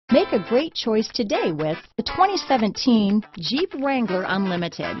Make a great choice today with the 2017 Jeep Wrangler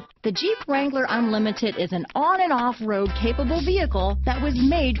Unlimited. The Jeep Wrangler Unlimited is an on and off-road capable vehicle that was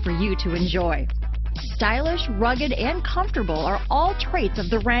made for you to enjoy. Stylish, rugged, and comfortable are all traits of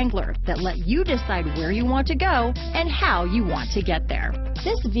the Wrangler that let you decide where you want to go and how you want to get there.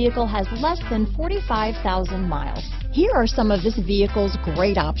 This vehicle has less than 45,000 miles. Here are some of this vehicle's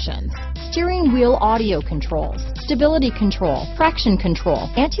great options: steering wheel audio controls, stability control, traction control,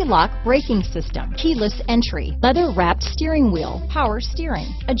 anti-lock braking system, keyless entry, leather-wrapped steering wheel, power steering,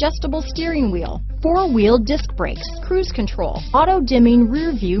 adjustable steering wheel, four-wheel disc brakes, cruise control, auto-dimming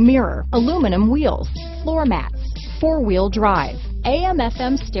rear view mirror, aluminum wheels, floor mats, four-wheel drive,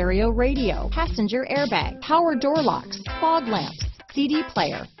 AM/FM stereo radio, passenger airbag, power door locks, fog lamps, CD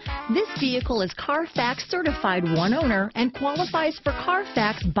player. This vehicle is Carfax certified one owner and qualifies for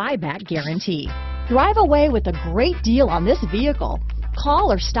Carfax buyback guarantee. Drive away with a great deal on this vehicle. Call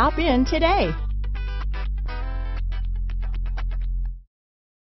or stop in today.